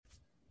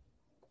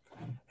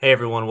Hey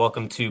everyone,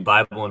 welcome to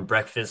Bible and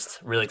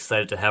Breakfast. Really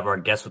excited to have our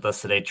guest with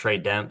us today, Trey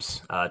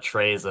Demps.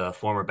 Trey is a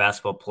former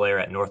basketball player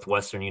at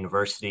Northwestern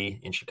University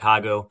in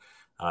Chicago.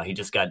 He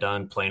just got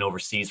done playing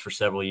overseas for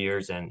several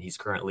years, and he's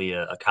currently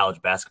a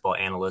college basketball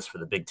analyst for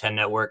the Big Ten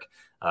Network.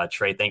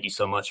 Trey, thank you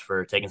so much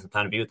for taking some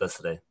time to be with us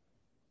today.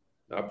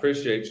 I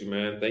appreciate you,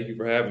 man. Thank you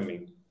for having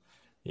me.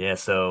 Yeah,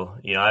 so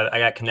I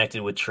got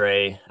connected with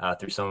Trey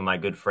through some of my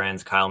good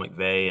friends, Kyle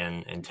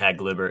McVeigh and Tag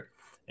Glibert,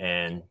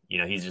 and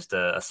he's just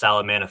a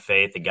solid man of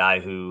faith, a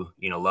guy who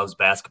loves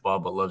basketball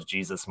but loves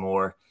Jesus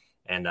more,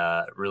 and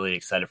really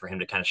excited for him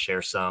to kind of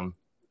share some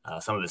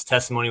of his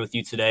testimony with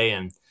you today,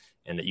 and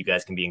that you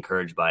guys can be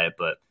encouraged by it.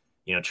 But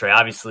Trey,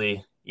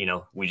 obviously,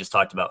 we just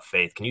talked about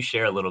faith. Can you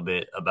share a little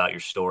bit about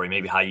your story,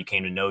 maybe how you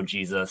came to know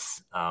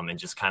Jesus, and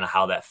just kind of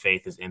how that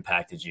faith has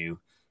impacted you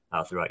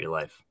throughout your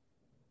life?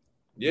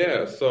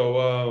 Yeah,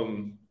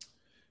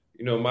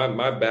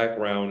 my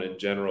background in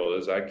general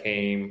is I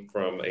came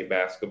from a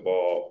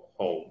basketball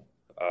home.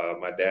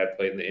 My dad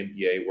played in the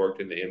NBA,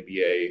 worked in the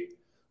NBA.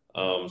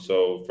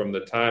 So from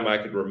the time I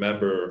could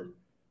remember,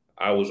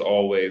 I was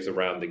always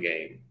around the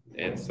game.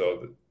 And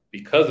so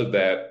because of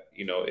that,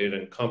 it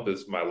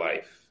encompassed my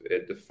life.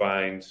 It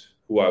defined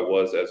who I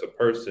was as a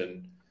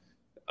person.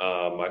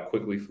 I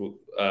quickly fell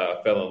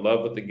in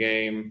love with the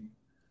game,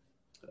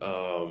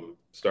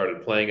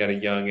 started playing at a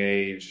young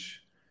age.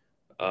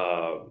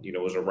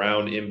 Was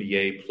around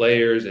NBA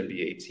players,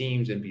 NBA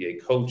teams,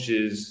 NBA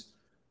coaches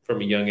from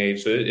a young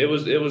age. So it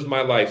was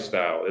my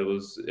lifestyle. It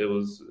was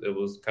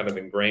kind of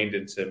ingrained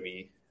into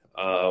me.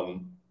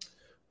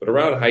 But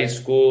around high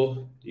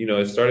school,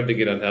 it started to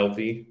get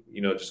unhealthy.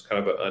 Just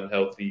kind of an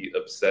unhealthy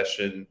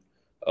obsession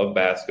of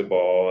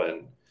basketball,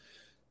 and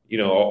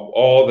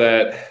all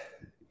that.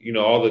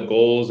 All the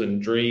goals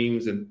and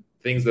dreams and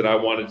things that I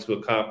wanted to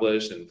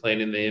accomplish, and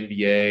playing in the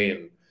NBA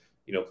and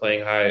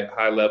playing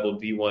high level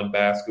D1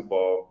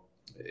 basketball.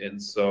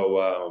 And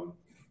so,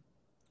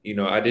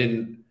 I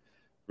didn't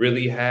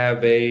really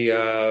have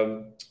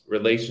a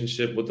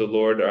relationship with the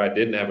Lord, or I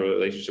didn't have a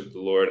relationship with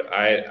the Lord.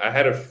 I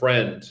had a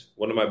friend,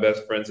 one of my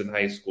best friends in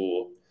high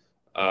school,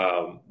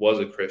 was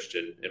a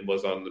Christian and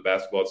was on the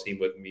basketball team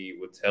with me,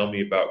 would tell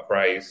me about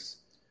Christ,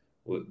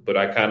 but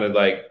I kind of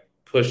like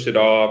pushed it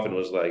off and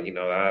was like,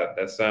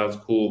 that sounds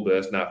cool, but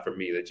that's not for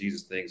me. The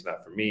Jesus thing's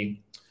not for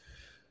me.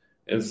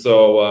 And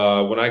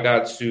so when I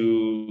got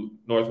to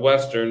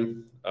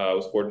Northwestern, I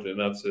was fortunate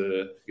enough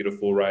to get a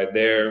full ride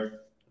there.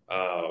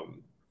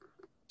 Um,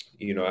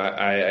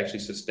 I actually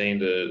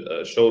sustained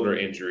a shoulder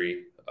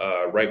injury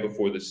right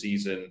before the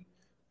season,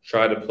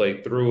 tried to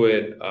play through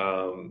it,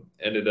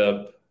 ended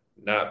up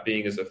not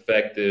being as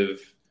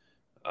effective.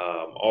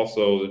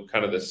 Also,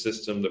 kind of the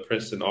system, the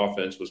Princeton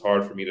offense was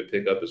hard for me to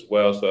pick up as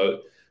well.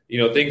 So,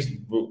 things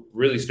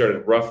really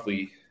started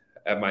roughly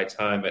at my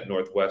time at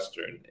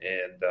Northwestern.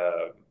 And,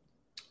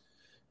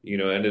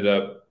 ended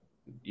up,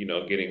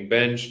 getting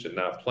benched and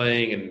not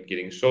playing and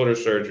getting shoulder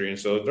surgery. And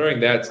so during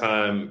that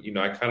time,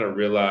 I kind of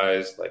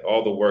realized like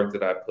all the work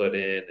that I put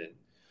in and,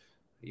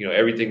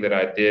 everything that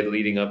I did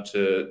leading up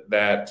to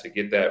that to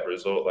get that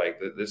result, like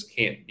this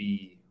can't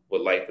be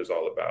what life is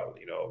all about.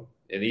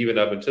 And even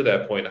up until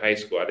that point in high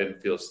school, I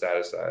didn't feel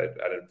satisfied.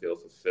 I didn't feel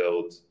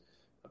fulfilled,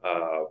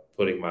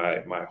 putting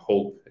my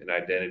hope and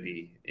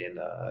identity in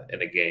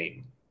a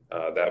game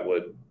that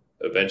would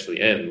eventually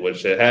end,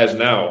 which it has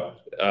now.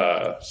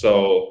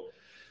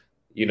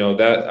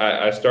 That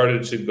I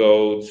started to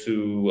go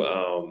to,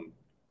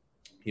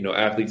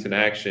 Athletes in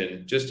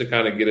Action just to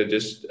kind of get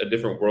just a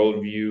different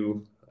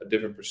worldview, a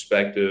different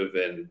perspective,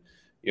 and,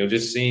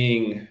 just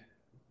seeing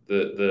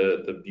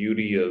the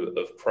beauty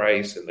of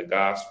Christ and the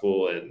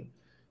gospel, and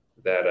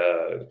that,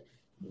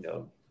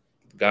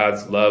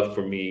 God's love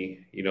for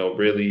me, it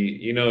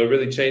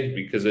really changed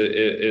me because it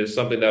is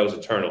something that was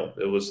eternal.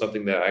 It was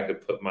something that I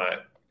could put my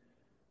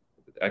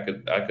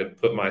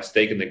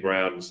stake in the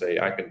ground and say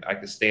I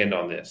could stand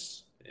on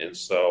this. And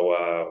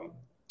so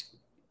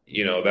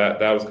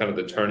that was kind of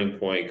the turning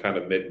point, kind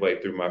of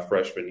midway through my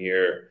freshman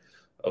year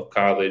of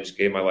college.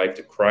 Gave my life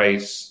to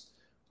Christ.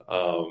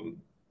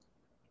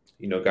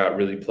 Got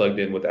really plugged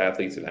in with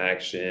Athletes in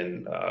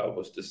Action.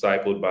 Was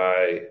discipled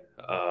by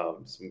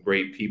some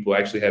great people. I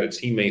actually had a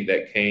teammate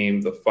that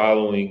came the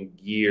following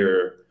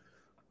year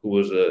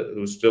who's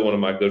still one of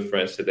my good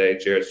friends today,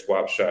 Jared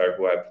Swapshire,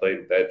 who I played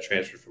with, that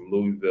transferred from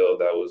Louisville.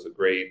 That was a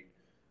great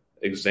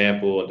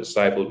example and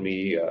discipled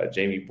me.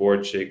 Jamie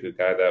Borchik, a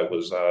guy that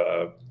was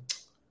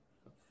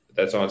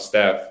that's on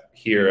staff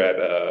here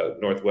at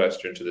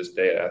Northwestern to this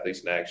day at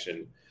Athletes in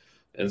Action.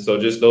 And so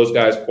just those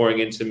guys pouring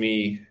into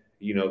me,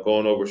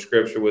 going over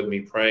scripture with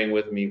me, praying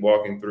with me,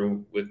 walking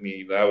through with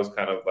me, that was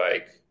kind of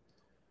like,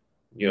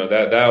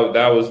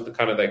 that was the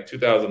kind of like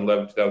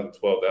 2011,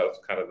 2012. That was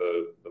kind of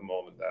the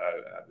moment that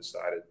I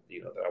decided,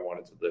 that I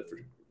wanted to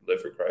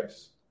live for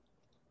Christ.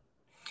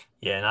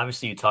 Yeah, and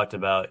obviously you talked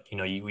about,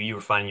 you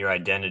were finding your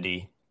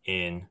identity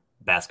in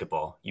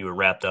basketball. You were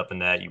wrapped up in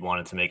that. You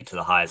wanted to make it to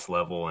the highest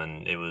level,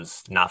 and it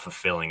was not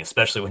fulfilling,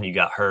 especially when you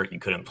got hurt, you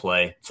couldn't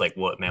play. It's like,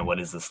 what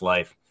is this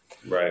life?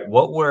 Right.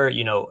 What were,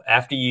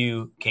 after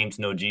you came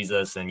to know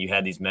Jesus and you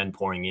had these men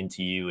pouring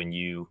into you and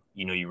you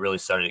really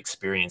started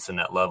experiencing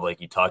that love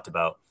like you talked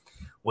about,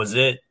 was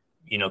it,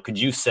 could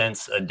you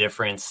sense a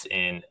difference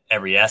in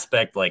every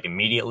aspect? Like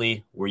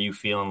immediately, were you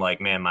feeling like,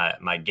 man,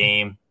 my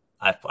game,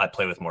 I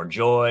play with more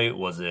joy?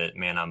 Was it,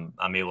 man,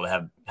 I'm able to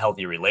have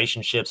healthy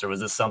relationships? Or was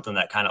this something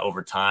that kind of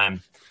over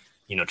time,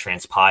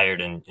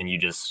 transpired and you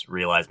just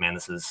realized, man,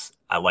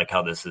 I like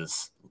how this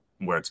is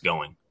where it's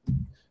going?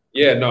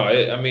 Yeah, no,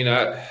 I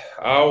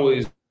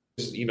always,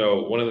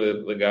 one of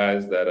the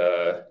guys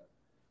that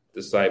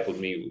discipled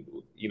me,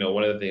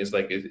 one of the things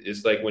like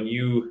it's like when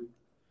you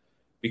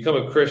become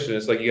a Christian,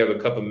 it's like you have a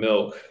cup of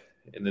milk,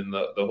 and then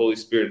the Holy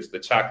Spirit is the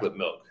chocolate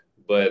milk.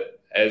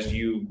 But as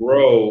you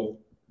grow,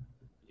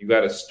 you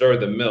got to stir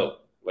the milk.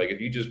 Like if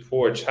you just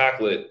pour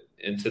chocolate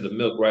into the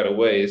milk right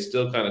away, it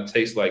still kind of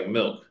tastes like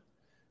milk.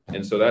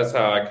 And so that's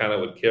how I kind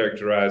of would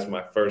characterize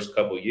my first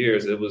couple of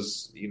years. It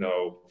was, it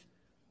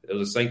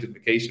was a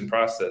sanctification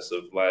process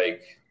of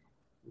like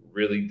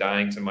really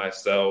dying to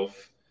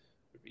myself,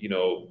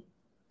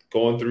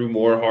 going through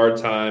more hard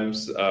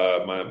times.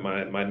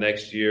 My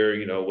next year,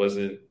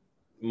 wasn't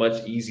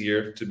much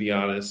easier, to be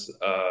honest.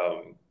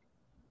 My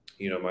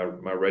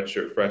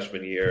redshirt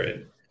freshman year,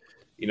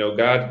 and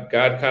God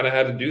kind of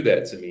had to do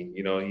that to me.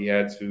 He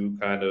had to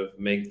kind of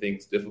make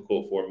things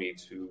difficult for me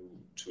to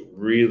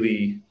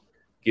really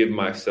give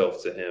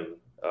myself to Him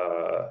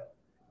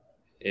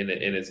in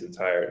its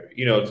entirety.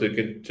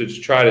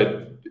 To try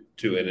to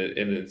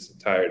in its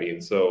entirety.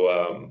 And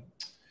so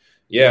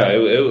yeah,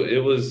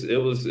 it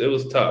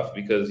was tough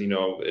because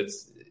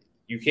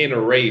you can't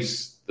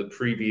erase the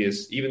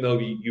previous, even though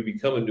you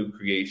become a new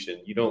creation,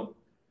 you don't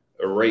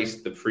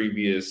erase the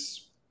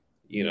previous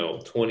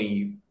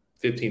 20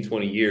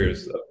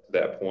 years up to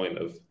that point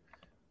of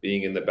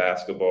being in the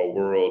basketball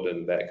world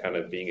and that kind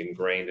of being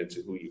ingrained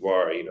into who you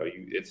are.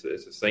 It's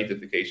a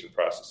sanctification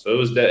process.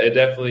 So it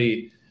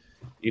definitely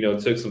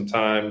took some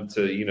time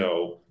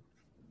to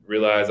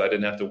realize I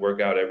didn't have to work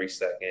out every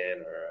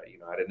second, or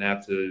I didn't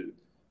have to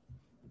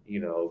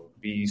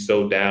be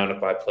so down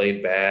if I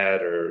played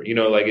bad, or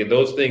like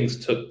those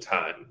things took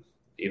time.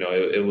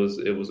 It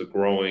was a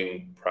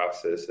growing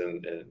process,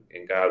 and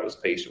God was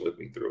patient with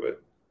me through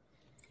it.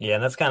 Yeah,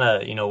 and that's kind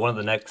of, one of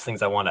the next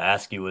things I want to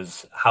ask you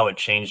was how it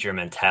changed your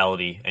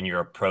mentality and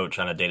your approach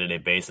on a day-to-day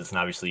basis. And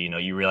obviously,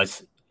 you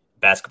realize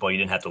basketball, you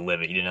didn't have to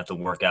live it. You didn't have to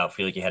work out,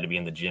 feel like you had to be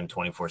in the gym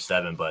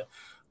 24/7. But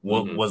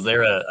was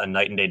there a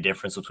night and day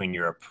difference between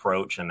your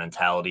approach and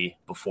mentality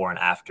before and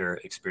after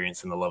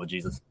experiencing the love of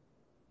Jesus?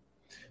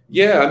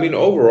 Yeah,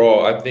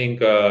 overall, I think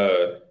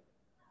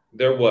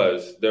there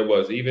was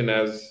even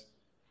as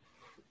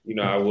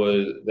I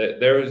was that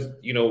there was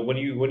when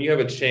you have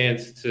a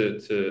chance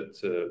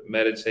to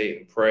meditate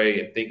and pray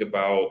and think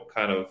about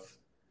kind of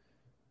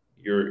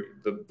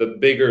the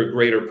bigger,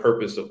 greater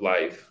purpose of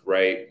life,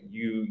 right?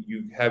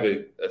 You have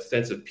a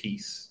sense of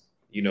peace,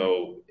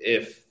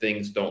 if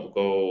things don't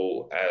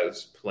go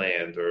as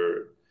planned,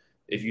 or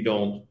if you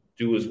don't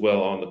do as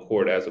well on the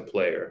court as a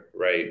player,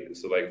 right?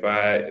 So like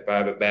if I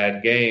have a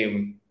bad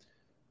game,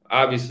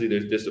 obviously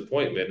there's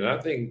disappointment, and I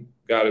think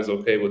God is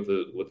okay with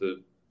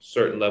the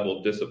certain level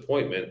of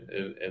disappointment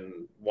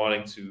and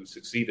wanting to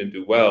succeed and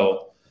do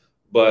well.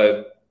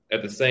 But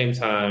at the same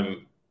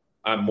time,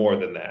 I'm more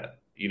than that.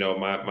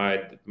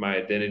 My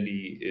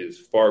identity is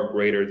far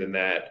greater than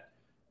that.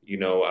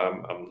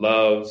 I'm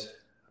loved.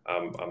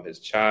 I'm His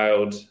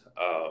child.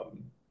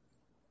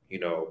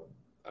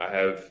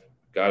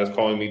 God is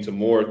calling me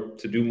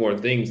to do more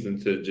things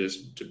than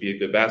to be a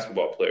good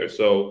basketball player.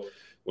 So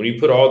when you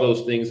put all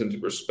those things into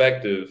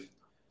perspective,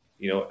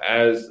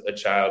 as a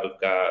child of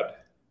God,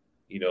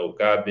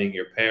 God being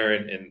your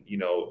parent, and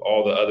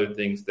all the other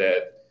things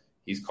that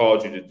He's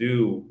called you to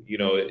do,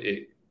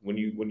 when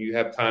you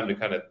have time to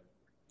kind of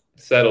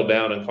settle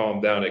down and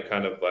calm down, it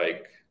kind of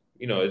like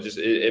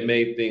it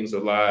made things a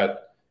lot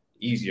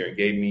easier and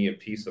gave me a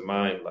peace of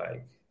mind.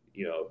 Like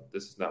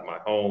this is not my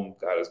home.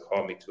 God has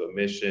called me to a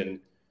mission.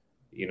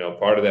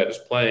 Part of that is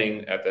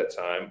playing at that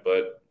time,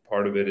 but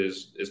part of it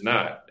is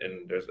not,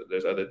 and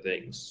there's other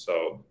things.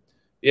 So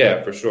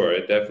yeah, for sure,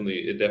 it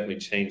definitely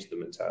changed the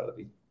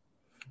mentality.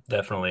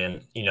 Definitely.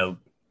 And,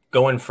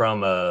 going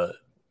from,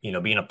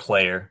 being a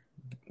player,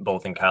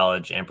 both in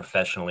college and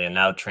professionally, and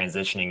now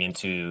transitioning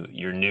into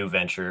your new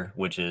venture,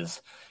 which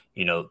is,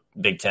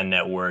 Big Ten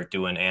Network,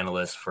 doing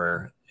analysts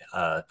for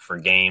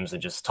games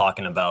and just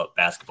talking about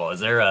basketball. Is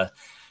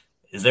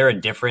there a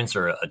difference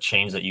or a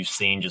change that you've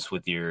seen just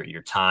with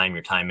your time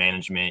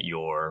management,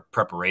 your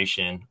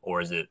preparation, or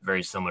is it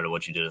very similar to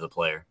what you did as a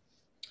player?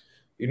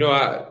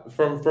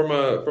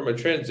 From a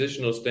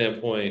transitional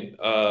standpoint,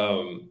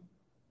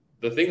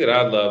 the thing that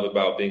I love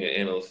about being an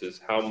analyst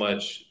is how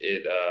much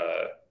it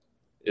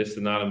is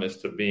synonymous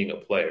to being a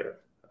player.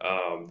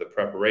 The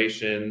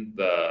preparation,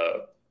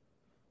 the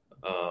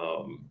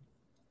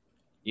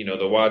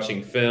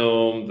watching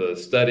film, the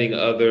studying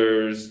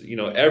others,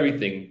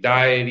 everything,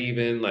 diet,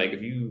 even like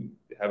if you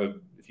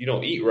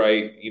don't eat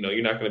right,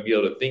 you're not going to be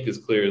able to think as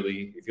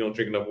clearly. If you don't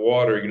drink enough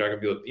water, you're not going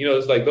to be able to,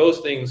 it's like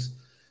those things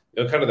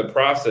kind of the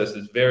process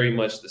is very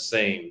much the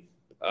same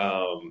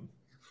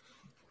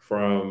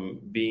from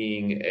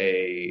being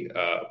a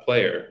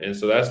player. And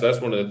so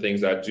that's one of the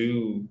things I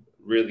do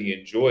really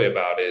enjoy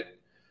about it,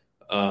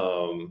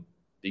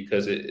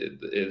 because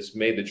it's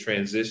made the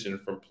transition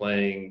from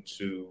playing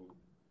to,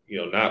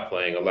 not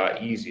playing a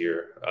lot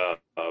easier.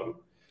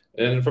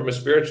 And from a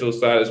spiritual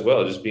side as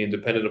well, just being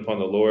dependent upon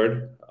the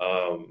Lord,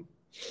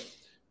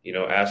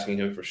 asking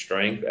him for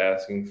strength,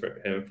 asking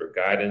for him for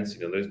guidance.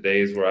 There's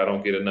days where I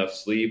don't get enough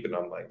sleep and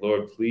I'm like,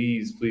 Lord,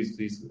 please, please,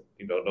 please,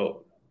 don't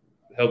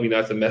help me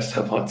not to mess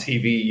up on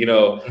TV,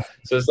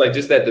 So it's like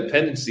just that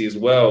dependency as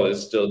well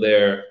is still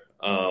there.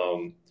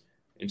 And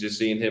just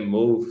seeing him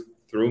move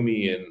through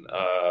me and,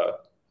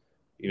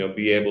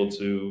 be able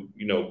to,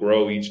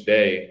 grow each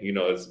day,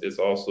 it's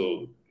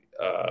also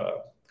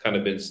kind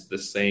of been the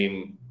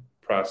same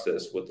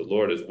process with the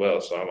Lord as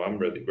well. So I'm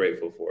really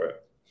grateful for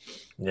it.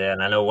 Yeah.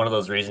 And I know one of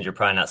those reasons you're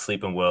probably not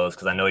sleeping well is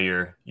because I know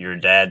you're a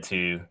dad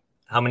to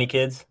how many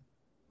kids?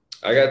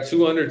 I got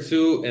 2 under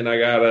 2 and I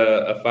got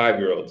a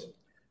 5-year-old.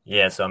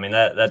 Yeah. So, I mean,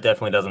 that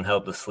definitely doesn't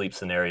help the sleep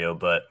scenario,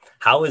 but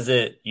how is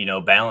it,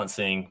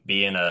 balancing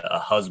being a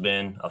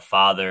husband, a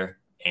father,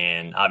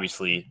 and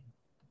obviously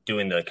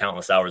doing the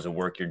countless hours of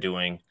work you're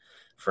doing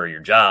for your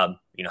job?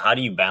 How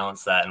do you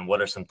balance that? And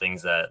what are some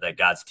things that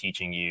God's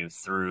teaching you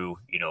through,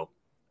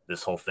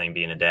 this whole thing,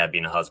 being a dad,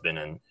 being a husband,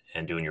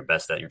 and doing your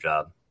best at your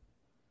job?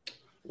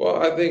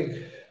 Well,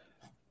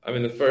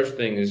 the first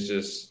thing is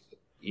just,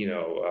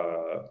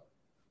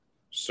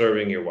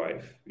 serving your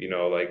wife,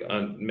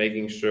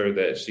 making sure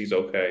that she's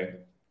okay,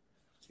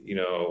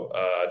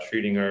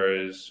 treating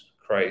her as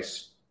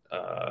Christ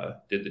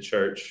did the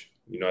church.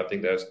 I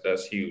think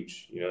that's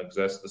huge, because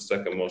that's the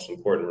second most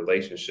important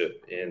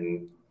relationship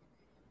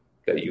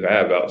that you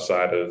have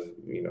outside of,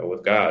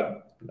 with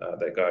God,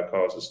 that God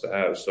calls us to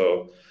have.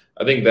 So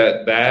I think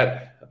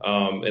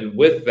and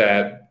with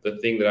that, the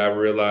thing that I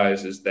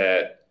realized is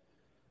that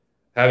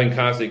having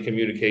constant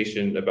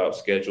communication about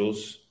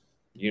schedules,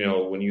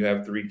 when you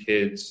have 3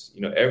 kids,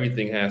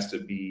 everything has to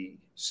be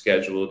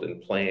scheduled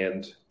and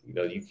planned.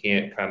 You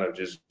can't kind of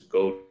just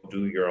go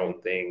do your own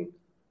thing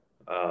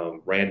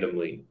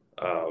randomly.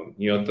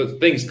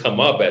 Things come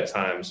up at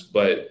times,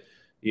 but,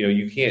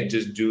 you can't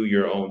just do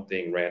your own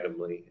thing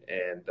randomly.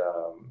 And,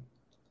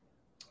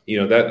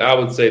 that I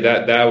would say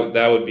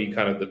that would be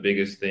kind of the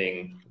biggest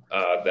thing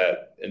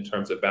that in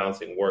terms of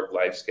balancing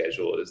work-life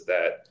schedule is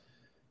that,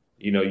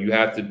 you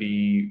have to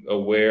be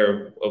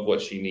aware of what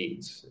she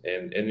needs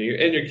and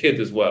your kids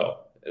as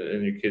well,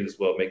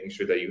 making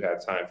sure that you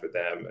have time for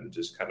them and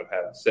just kind of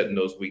setting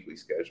those weekly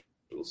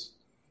schedules.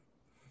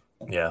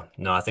 Yeah,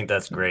 no, I think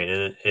that's great.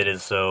 It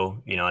is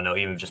so, I know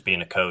even just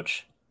being a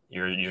coach,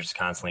 you're just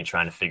constantly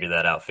trying to figure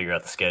that out, figure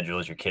out the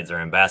schedules. Your kids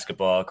are in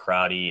basketball,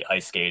 karate,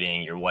 ice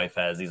skating. Your wife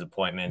has these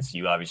appointments.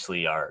 You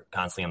obviously are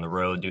constantly on the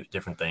road, do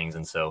different things.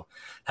 And so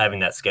having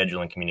that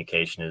schedule and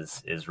communication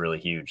is really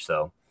huge.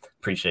 So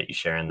appreciate you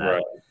sharing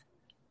that.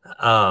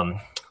 Right.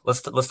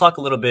 Let's talk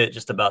a little bit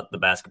just about the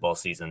basketball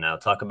season now.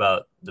 Talk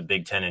about the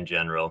Big Ten in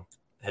general.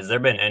 Has there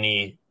been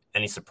any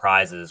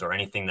surprises or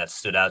anything that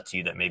stood out to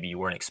you that maybe you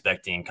weren't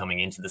expecting coming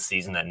into the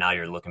season that now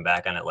you're looking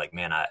back on it like,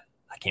 man, I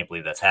can't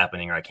believe that's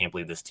happening, or I can't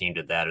believe this team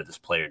did that, or this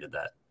player did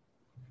that?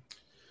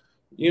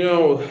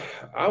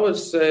 I would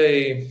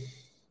say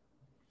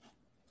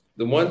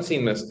the one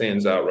team that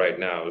stands out right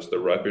now is the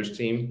Rutgers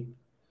team.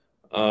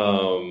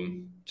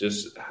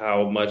 Just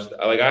how much,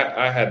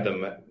 I had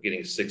them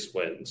getting 6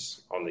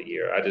 wins on the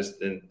year. I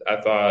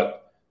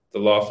thought the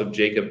loss of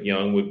Jacob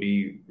Young would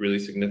be really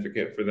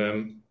significant for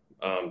them,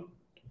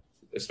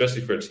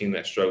 especially for a team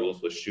that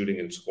struggles with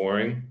shooting and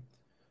scoring.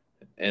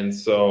 And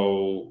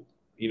so,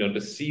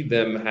 to see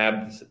them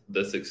have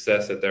the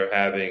success that they're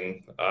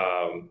having,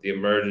 the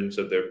emergence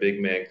of their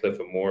big man, Cliff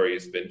Amore,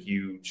 has been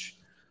huge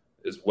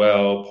as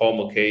well. Paul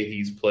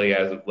Mulcahy's play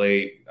as of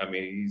late,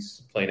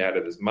 he's playing out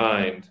of his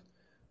mind.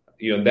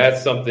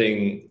 That's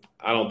something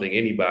I don't think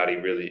anybody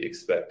really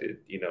expected,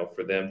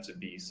 for them to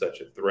be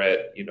such a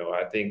threat.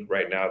 I think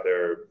right now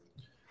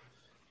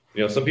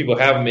some people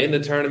have them in the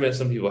tournament,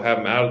 some people have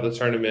them out of the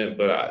tournament.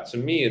 But to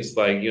me, it's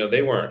like,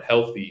 they weren't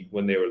healthy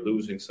when they were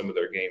losing some of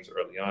their games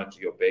early on.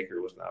 Geo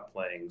Baker was not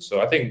playing.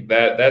 So I think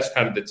that's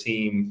kind of the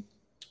team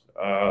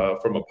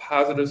from a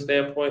positive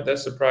standpoint that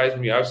surprised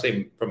me. I would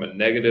say from a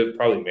negative,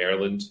 probably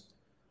Maryland.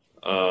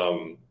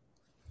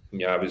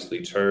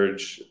 Obviously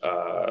Turge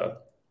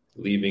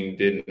leaving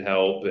didn't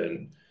help.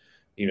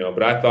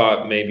 But I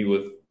thought maybe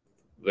with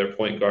their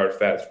point guard,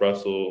 Fats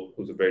Russell,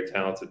 who's a very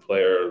talented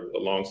player,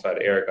 alongside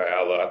Eric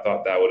Ayala, I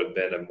thought that would have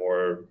been a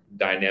more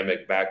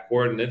dynamic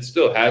backcourt, and it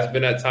still has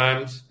been at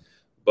times.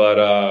 But,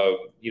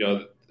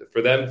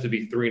 for them to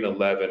be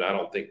 3-11, I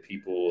don't think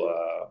people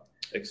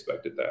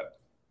expected that.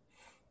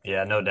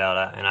 Yeah, no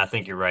doubt. And I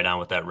think you're right on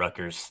with that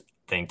Rutgers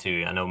thing,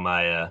 too. I know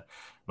my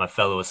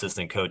fellow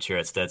assistant coach here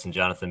at Stetson,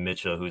 Jonathan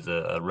Mitchell, who's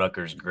a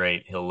Rutgers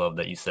great. He'll love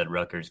that you said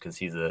Rutgers because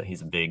he's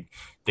a big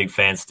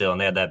fan still.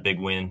 And they had that big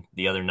win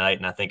the other night.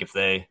 And I think if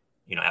they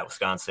at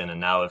Wisconsin. And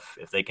now if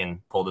they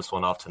can pull this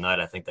one off tonight,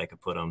 I think that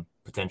could put them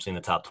potentially in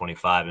the top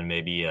 25 and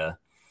maybe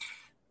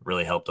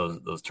really help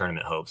those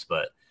tournament hopes.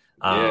 But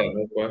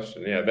no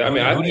question. Yeah,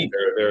 I think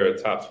they're a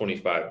top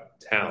 25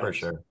 talent for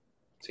sure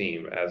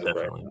team as of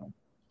right now.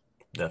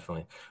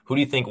 Definitely. Who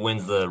do you think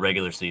wins the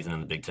regular season in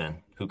the Big Ten?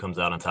 Who comes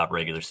out on top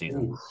regular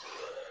season?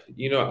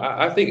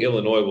 I think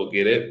Illinois will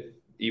get it,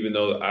 even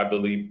though I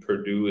believe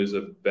Purdue is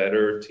a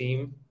better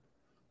team.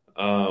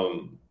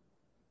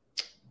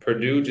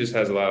 Purdue just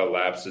has a lot of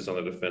lapses on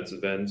the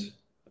defensive end.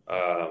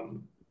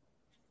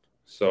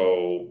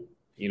 So,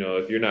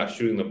 if you're not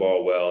shooting the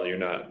ball well and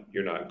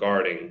you're not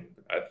guarding,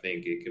 I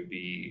think it could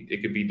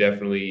be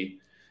definitely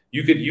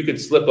you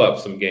could slip up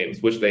some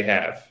games, which they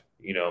have.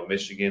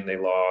 Michigan, they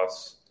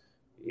lost,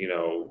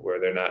 where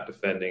they're not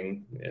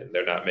defending and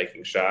they're not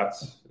making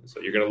shots.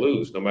 So you're going to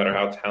lose no matter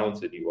how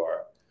talented you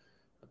are.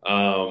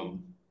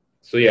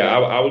 So, yeah,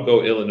 I would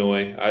go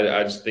Illinois.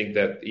 I just think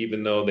that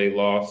even though they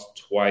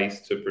lost twice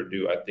to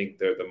Purdue, I think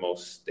they're the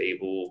most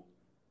stable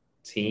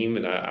team,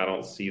 and I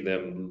don't see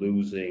them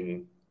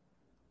losing.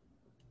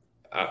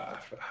 I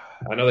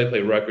know they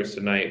play Rutgers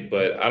tonight,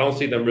 but I don't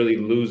see them really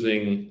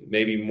losing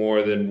maybe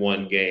more than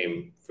one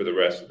game for the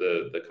rest of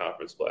the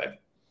conference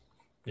play.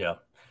 Yeah.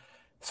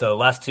 So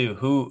last two,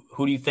 who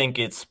do you think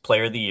it's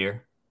player of the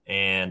year,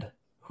 and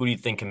who do you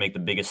think can make the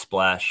biggest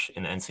splash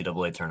in the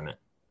NCAA tournament?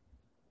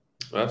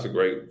 That's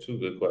two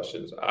good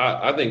questions.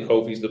 I think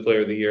Kofi's the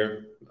player of the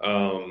year.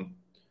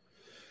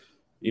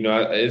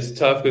 It's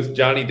tough because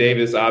Johnny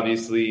Davis,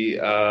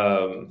 obviously,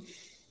 I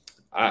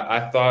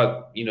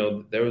thought,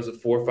 there was a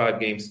 4 or 5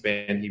 game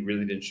span. He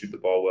really didn't shoot the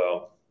ball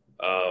well.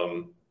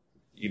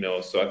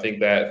 So I think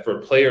that for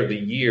player of the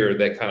year,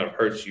 that kind of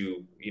hurts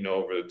you,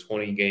 over the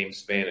 20 game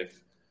span. If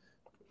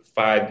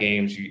 5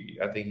 games,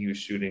 I think he was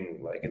shooting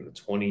like in the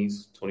 20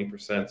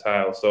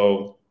 percentile.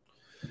 So,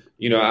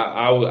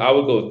 I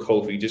would go with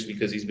Kofi just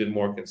because he's been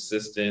more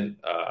consistent.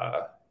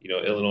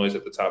 Illinois is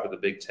at the top of the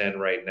Big Ten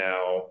right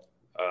now.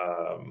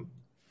 I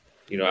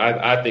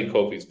think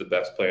Kofi's the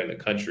best player in the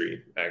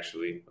country,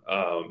 actually,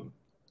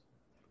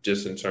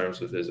 just in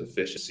terms of his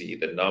efficiency,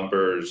 the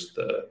numbers,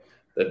 the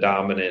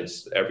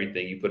dominance,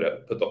 everything. You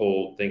put the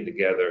whole thing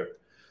together.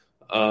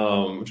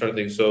 I'm trying to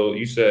think. So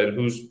you said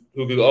who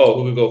could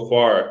go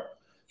far?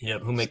 Yeah,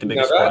 who make the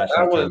biggest splash?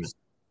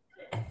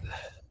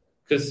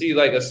 Because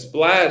like a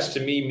splash to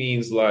me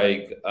means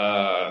like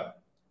a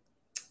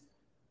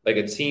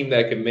team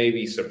that can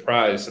maybe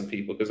surprise some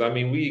people. Because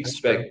we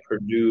expect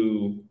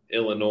Purdue,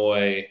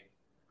 Illinois,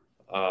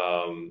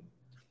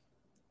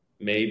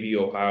 maybe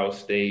Ohio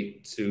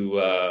State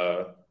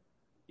to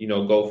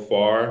go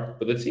far.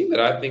 But the team that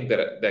I think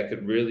that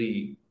could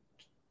really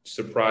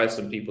surprise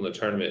some people in the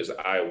tournament is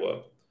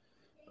Iowa.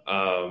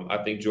 I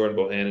think Jordan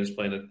Bohannon is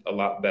playing a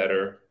lot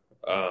better.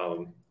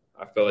 I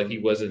felt like he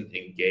wasn't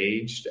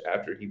engaged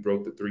after he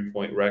broke the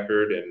 3-point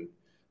record, and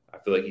I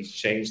feel like he's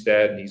changed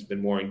that, and he's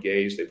been more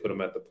engaged. They put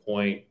him at the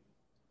point.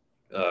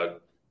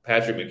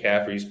 Patrick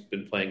McCaffrey's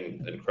been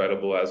playing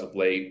incredible as of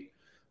late,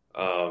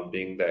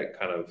 being that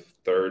kind of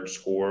third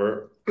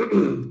scorer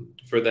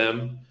for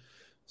them.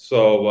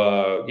 So,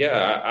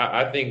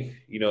 I think,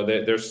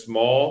 they're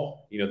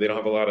small. They don't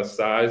have a lot of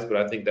size, but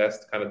I think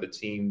that's kind of the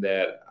team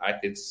that I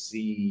could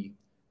see,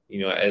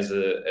 as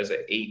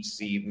an 8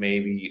 seed,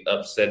 maybe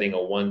upsetting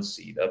a 1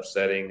 seed,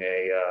 upsetting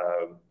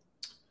a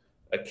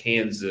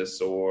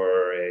Kansas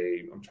or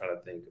a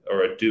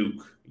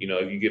Duke.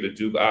 If you get a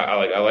Duke,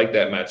 I like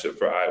that matchup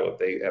for Iowa if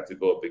they have to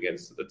go up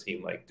against a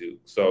team like Duke.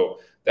 So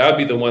that would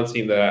be the one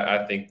team that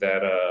I think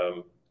that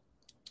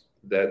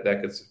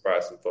could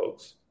surprise some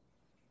folks.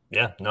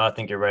 Yeah, no, I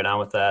think you're right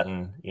on with that.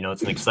 And,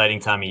 it's an exciting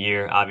time of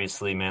year.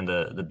 Obviously, man,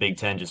 the Big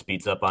Ten just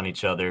beats up on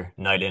each other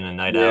night in and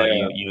night out.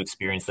 You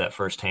experience that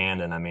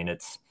firsthand. And,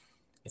 it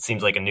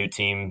seems like a new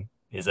team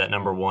is at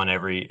number one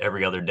every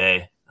other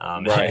day.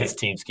 Right. His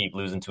teams keep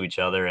losing to each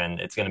other. And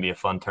it's going to be a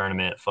fun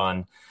tournament,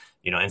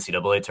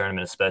 NCAA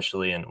tournament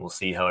especially. And we'll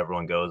see how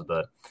everyone goes.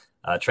 But,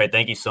 Trey,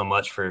 thank you so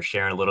much for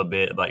sharing a little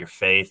bit about your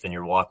faith and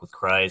your walk with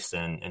Christ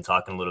and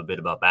talking a little bit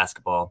about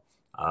basketball.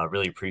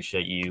 Really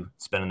appreciate you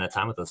spending that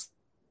time with us.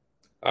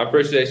 I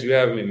appreciate you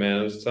having me, man.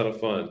 It was a ton of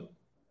fun.